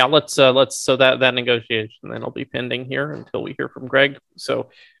 Yeah, let's so that negotiation then will be pending here until we hear from Greg. So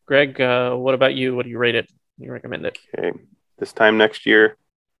Greg, what about you? What do you rate it? You recommend it? Okay. This time next year,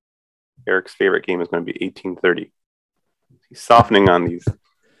 Eric's favorite game is going to be 1830. He's softening on these.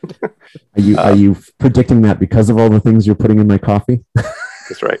 Are you predicting that because of all the things you're putting in my coffee?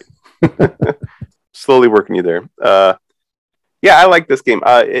 That's right. Slowly working you there. Yeah, I like this game.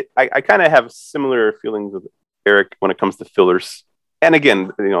 I kind of have similar feelings with Eric when it comes to fillers. And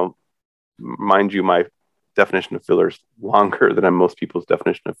again, mind you, my definition of filler is longer than most people's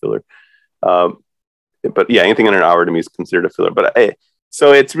definition of filler. But yeah, anything under an hour to me is considered a filler. But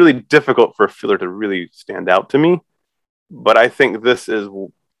so it's really difficult for a filler to really stand out to me. But I think this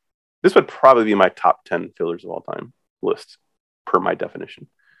would probably be my top 10 fillers of all time list per my definition.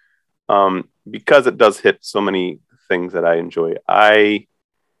 Because it does hit so many things that I enjoy.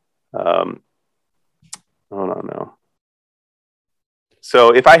 Hold on now.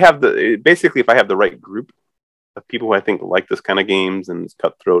 So if I have the right group of people who I think like this kind of games and it's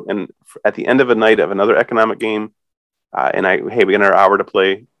cutthroat, and at the end of a night of another economic game, we got another hour to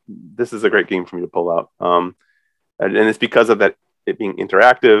play, this is a great game for me to pull out. And it's because of that, it being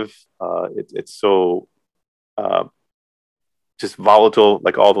interactive. It's so just volatile,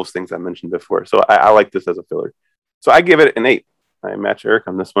 like all those things I mentioned before. So I like this as a filler. So I give it an 8. I match Eric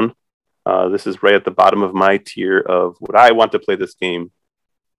on this one. This is right at the bottom of my tier of would I want to play this game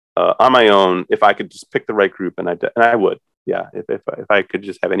on my own if I could just pick the right group, and I would. Yeah, if I could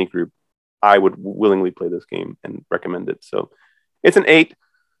just have any group, I would willingly play this game and recommend it. So it's an 8.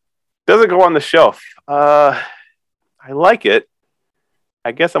 Does it go on the shelf? I like it.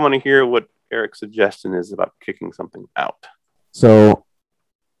 I guess I want to hear what Eric's suggestion is about kicking something out. So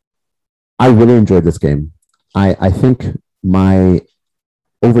I really enjoyed this game. I think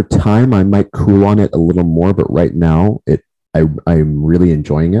over time I might cool on it a little more, but right now I'm really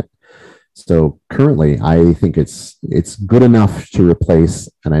enjoying it. So currently, I think it's good enough to replace,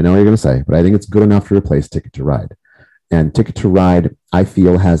 and I know what you're going to say, but I think it's good enough to replace Ticket to Ride. And Ticket to Ride, I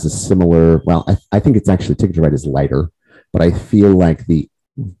feel, has a similar. Well, I think it's actually Ticket to Ride is lighter, but I feel like the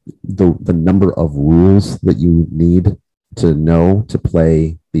number of rules that you need to know to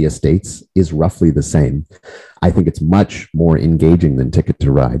play the estates is roughly the same. I think it's much more engaging than Ticket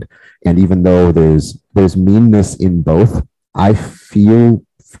to Ride. And even though there's meanness in both, I feel,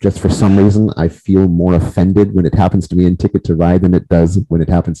 just for some reason, I feel more offended when it happens to me in Ticket to Ride than it does when it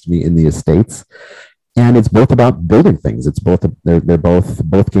happens to me in the estates. And it's both about building things. It's both they're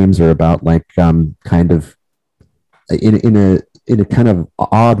both games are about like kind of in a kind of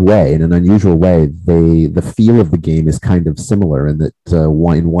odd way, in an unusual way. The feel of the game is kind of similar in that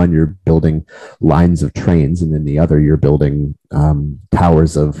in one you're building lines of trains, and in the other you're building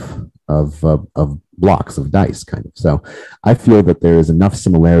towers of blocks of dice, kind of. So I feel that there is enough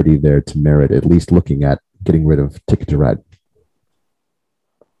similarity there to merit at least looking at getting rid of Ticket to Ride.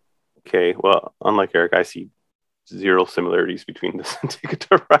 Okay, well, unlike Eric, I see zero similarities between this and Ticket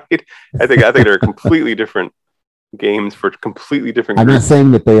to Ride. I think they're completely different games for completely different groups. I'm not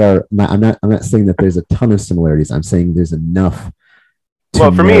saying that they are. I'm not saying that there's a ton of similarities. I'm saying there's enough.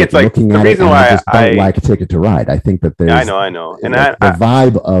 Well, for me, it's like the reason why I just don't like Ticket to Ride. I think that there's. Yeah, I know, and the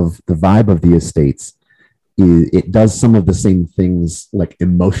vibe of the estates. It does some of the same things, like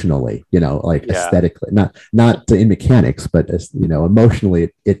emotionally, aesthetically, not in mechanics, but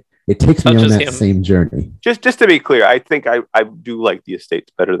emotionally, it takes me on that same journey. Just to be clear, I think I do like the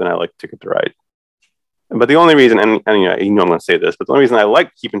estates better than I like Ticket to Ride. But the only reason, and I'm going to say this, but the only reason I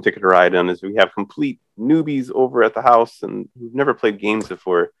like keeping Ticket to Ride on is we have complete newbies over at the house and who've never played games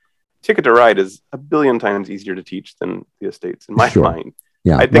before. Ticket to Ride is a billion times easier to teach than the estates, in my mind.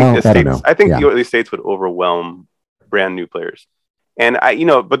 Yeah, I think the estates would overwhelm brand new players. And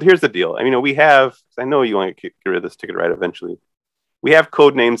but here's the deal. We have. I know you want to get rid of this Ticket to Ride eventually. We have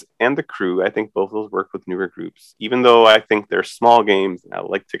Codenames and the Crew. I think both of those work with newer groups, even though I think they're small games. And I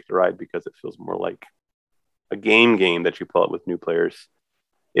like Ticket to Ride because it feels more like a game that you pull out with new players.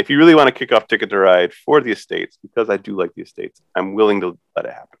 If you really want to kick off Ticket to Ride for the estates, because I do like the estates, I'm willing to let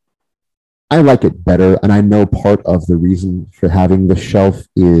it happen. I like it better, and I know part of the reason for having the shelf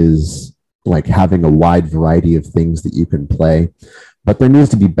is like having a wide variety of things that you can play, but there needs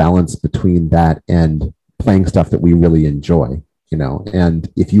to be balance between that and playing stuff that we really enjoy. And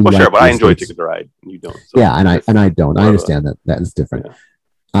if you sure, but I enjoy Ticket to Ride, and you don't. So yeah, and I don't. I understand that is different.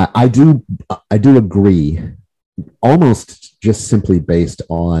 Yeah. I do agree, almost just simply based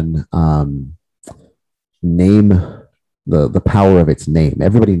on name. The power of its name.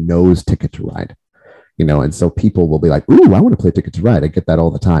 Everybody knows Ticket to Ride, and so people will be like, "Ooh, I want to play Ticket to Ride." I get that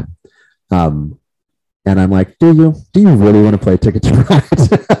all the time, and I'm like, "Do you really want to play Ticket to Ride?"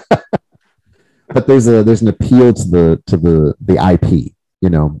 But there's an appeal to the IP,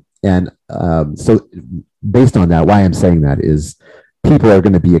 and so based on that, why I'm saying that is people are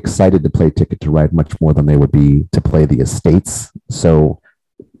going to be excited to play Ticket to Ride much more than they would be to play the estates. So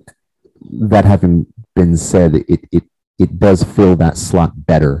that having been said, it does fill that slot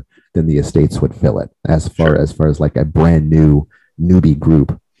better than the estates would fill it as far as like a brand new newbie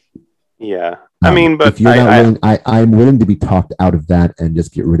group. Yeah. But if you're not willing, I'm willing to be talked out of that and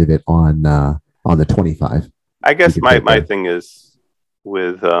just get rid of it on the 25. I guess my thing is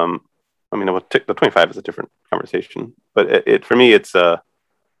with the 25 is a different conversation, but it for me it's I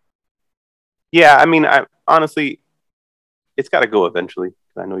honestly it's got to go eventually.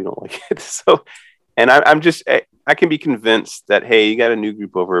 I know you don't like it, so and I'm just I can be convinced that, hey, you got a new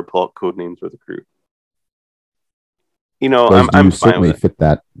group over, pull out Codenames with the Crew. I'm certainly fit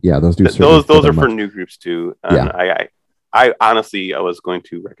that. Yeah, those do. Those are for new groups too. Yeah. I honestly, I was going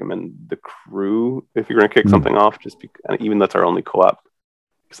to recommend the Crew if you're going to kick something off, even that's our only co-op,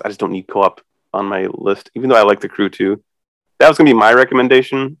 because I just don't need co-op on my list. Even though I like the Crew too, that was going to be my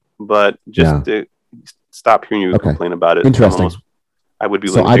recommendation. But just to stop hearing you complain about it. Interesting. I would be.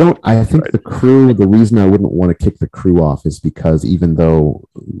 So I think the Crew. The reason I wouldn't want to kick the Crew off is because even though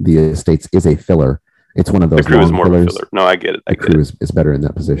the estates is a filler, it's one of those. The Crew is more of a filler. No, I get it. The Crew is better in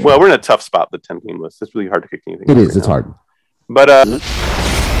that position. Well, we're in a tough spot. The 10-game list. It's really hard to kick anything. It is. It's hard. But I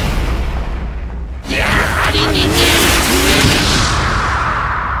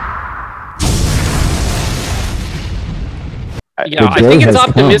think it's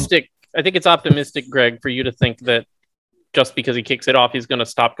optimistic. I think it's optimistic, Greg, for you to think that just because he kicks it off, he's going to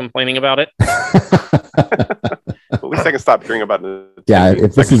stop complaining about it. At least I can stop hearing about the. Yeah,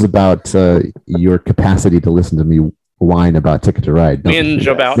 if this is about your capacity to listen to me whine about Ticket to Ride, Binge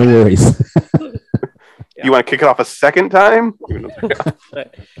about. No worries. You want to kick it off a second time?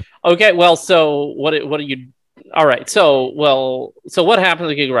 Okay, well, so what are you? All right, so what happens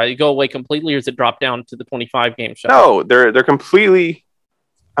with Ticket to Ride? You go away completely, or does it drop down to the 25 game shelf? No, they're completely.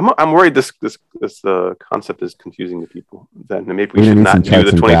 I'm worried this concept is confusing to people. Then maybe we should not do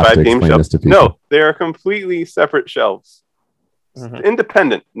the 25 game shelf. No, they are completely separate shelves. Mm-hmm.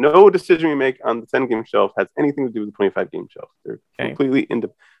 Independent. No decision we make on the 10 game shelf has anything to do with the 25 game shelf. They're completely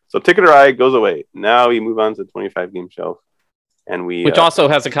independent. So Ticket to Ride goes away. Now we move on to the 25 game shelf, and which also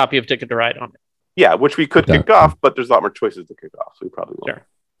has a copy of Ticket to Ride on it. Yeah, which we could kick off, but there's a lot more choices to kick off, so we probably won't. Sure.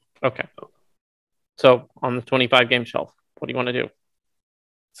 Okay. So on the 25 game shelf, what do you want to do?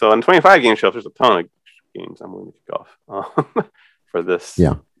 So on the 25 game shelf, there's a ton of games I'm willing to kick off for this.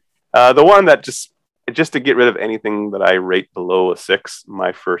 Yeah. The one that just to get rid of anything that I rate below a 6,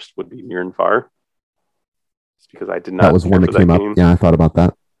 my first would be Near and Far. Just because I did not. That was one that came up. Yeah, I thought about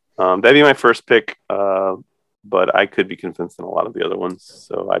that. That'd be my first pick, but I could be convinced in a lot of the other ones.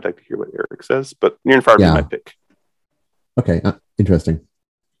 So I'd like to hear what Eric says. But Near and Far would be my pick. Okay, interesting.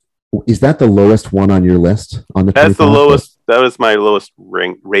 Is that the lowest one on your list? On the that's the lowest. That was my lowest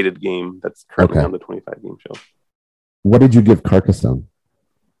rated game. That's currently on the 25 game shelf. What did you give Carcassonne?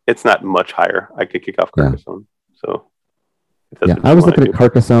 It's not much higher. I could kick off Carcassonne. So I was looking at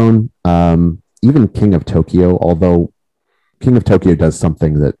Carcassonne, even King of Tokyo. Although King of Tokyo does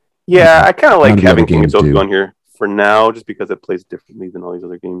something that I kind of like having King of Tokyo on here for now, just because it plays differently than all these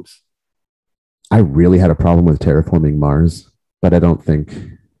other games. I really had a problem with Terraforming Mars, but I don't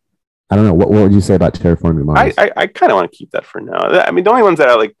know. What would you say about Terraforming Mars? I kind of want to keep that for now. I mean, the only ones that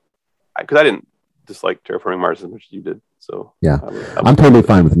I like, because I didn't dislike Terraforming Mars as much as you did. So yeah, I'm totally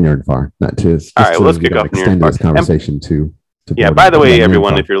fine with Near and Far. Not to all right. Well, let's kick off Near and Far. This conversation to by the way,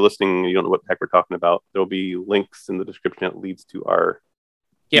 everyone, if you're listening, you don't know what the heck we're talking about. There'll be links in the description that leads to our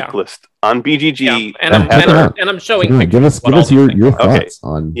list on BGG. Yeah. And I'm showing. Give us your thoughts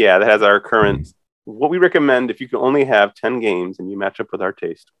on. Yeah, that has our current. What we recommend if you can only have 10 games and you match up with our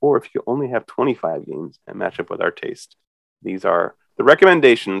taste, or if you can only have 25 games and match up with our taste. These are the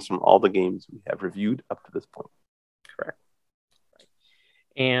recommendations from all the games we have reviewed up to this point. Correct.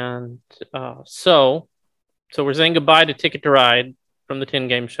 And so we're saying goodbye to Ticket to Ride from the 10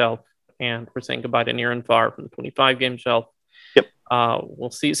 game shelf, and we're saying goodbye to Near and Far from the 25 game shelf. Yep. We'll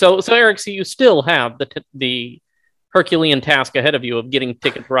see. So Eric, you still have the Herculean task ahead of you of getting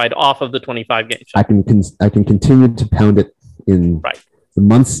Ticket to Ride off of the 25 game shelf. I can continue to pound it in the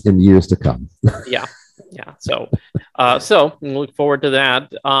months and years to come. Yeah. So we look forward to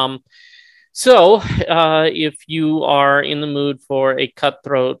that. So if you are in the mood for a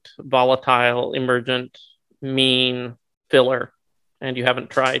cutthroat, volatile, emergent, mean filler, and you haven't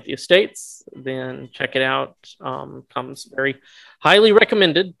tried the Estates, then check it out. Comes very highly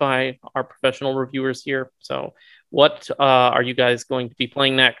recommended by our professional reviewers here. So what are you guys going to be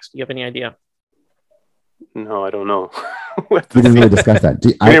playing next? Do you have any idea? No, I don't know. We didn't really discuss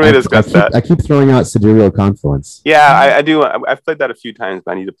that. I keep throwing out Sidereal Confluence. Yeah, I do. I've played that a few times,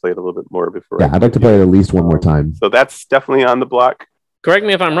 but I need to play it a little bit more before. Yeah, I'd like to play it at least one more time. So that's definitely on the block. Correct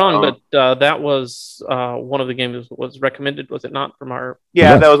me if I'm wrong, but that was one of the games was recommended, was it not, from our...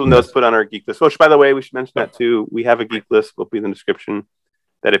 Yeah, that was one that was put on our geek list. Which, by the way, we should mention that too. We have a geek list. Will be in the description.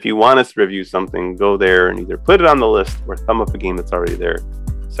 That if you want us to review something, go there and either put it on the list or thumb up a game that's already there.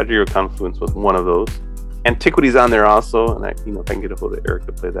 Sidereal Confluence was one of those. Antiquity's on there also, and if I can get a hold of Eric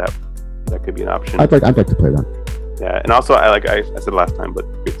to play that could be an option. I'd like to play that. Yeah, and also I said last time,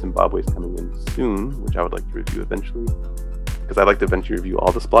 but Great Zimbabwe's coming in soon, which I would like to review eventually, because I'd like to eventually review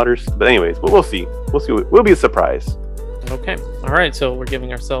all the Splotters. But anyways, but we'll see. We'll be a surprise. Okay. All right. So we're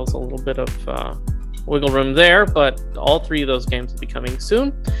giving ourselves a little bit of wiggle room there, but all three of those games will be coming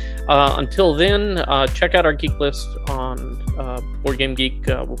soon. Until then, check out our geek list on Board Game Geek.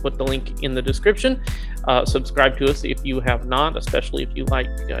 We'll put the link in the description. Subscribe to us if you have not, especially if you like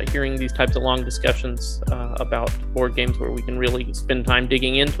hearing these types of long discussions about board games where we can really spend time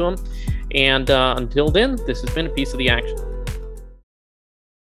digging into them. And until then, this has been a piece of the action.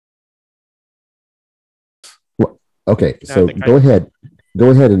 Okay, so go ahead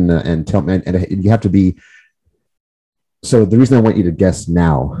and tell me, and you have to be. So the reason I want you to guess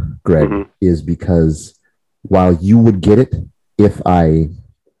now, Greg, is because while you would get it if I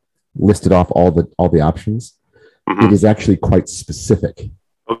listed off all the options, it is actually quite specific.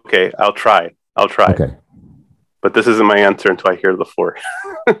 Okay, I'll try. Okay, but this isn't my answer until I hear the four.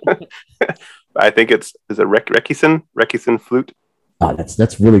 I think is it Requisen flute? Oh,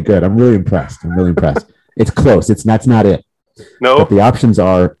 that's really good. I'm really impressed. It's close. That's not it. No. But the options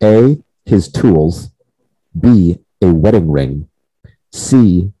are A, his tools, B, a wedding ring,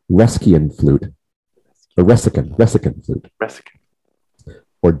 C, Reskian flute, or Resican flute,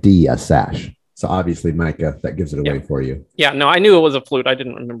 or D, a sash. So obviously, Micah, that gives it away for you. Yeah, no, I knew it was a flute. I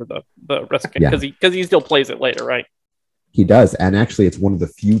didn't remember the Resican because he still plays it later, right? He does, and actually, it's one of the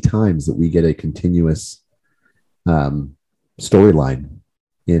few times that we get a continuous storyline.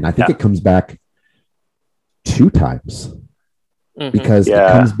 And I think it comes back 2 times because it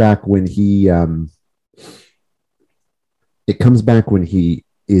comes back when he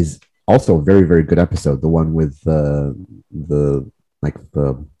is also a very, very good episode. The one with the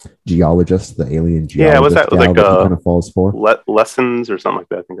geologist, the alien geologist. Yeah, was that like kind of falls for lessons or something like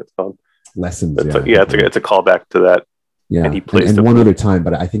that? I think it's called Lessons. It's a callback to that. Yeah, and he plays and one other time,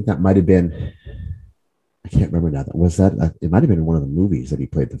 but I think that might have been. I can't remember now. It might have been in one of the movies that he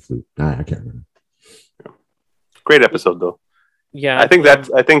played the flute. I can't remember. Great episode though. Yeah, I think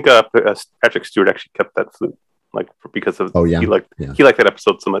Patrick Stewart actually kept that flute, because of he liked that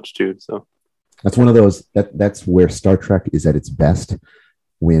episode so much too. So that's one of those that's where Star Trek is at its best,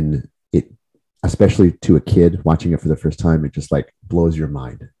 when it, especially to a kid watching it for the first time, it just like blows your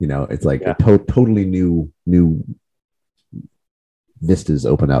mind. It's like totally new vistas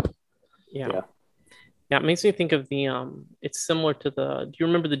open up. Yeah, it makes me think of the it's similar to do you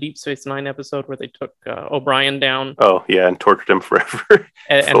remember the Deep Space Nine episode where they took O'Brien down? Oh yeah, and tortured him forever.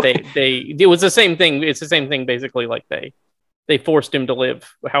 and it was the same thing. It's the same thing basically. Like they forced him to live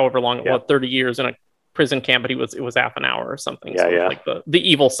however long it was, 30 years in a prison camp, but it was half an hour or something. Like the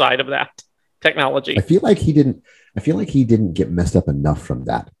evil side of that technology. I feel like he didn't get messed up enough from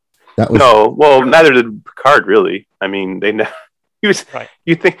that. Neither did Picard really. I mean, he was right.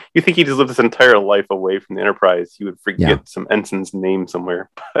 You think he just lived this entire life away from the Enterprise? He would forget some ensign's name somewhere,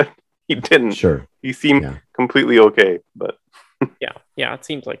 but he didn't. Sure, he seemed completely okay. But yeah, it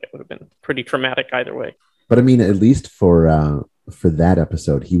seems like it would have been pretty traumatic either way. But I mean, at least for that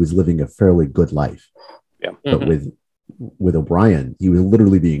episode, he was living a fairly good life. Yeah, but with O'Brien, he was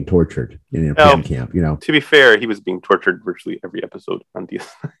literally being tortured in a prison camp. To be fair, he was being tortured virtually every episode on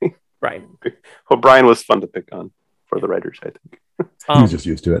DS9. Right. O'Brien was fun to pick on for the writers, I think. He was just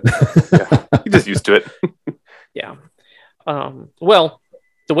used to it. He's just used to it. Yeah. Well,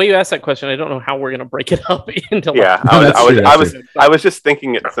 the way you asked that question, I don't know how we're going to break it up into. I was just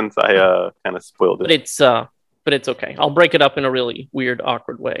thinking it since I kind of spoiled it. But it's okay. I'll break it up in a really weird,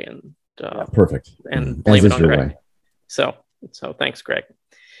 awkward way, and perfect. And blame it on Greg. So thanks, Greg.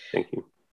 Thank you.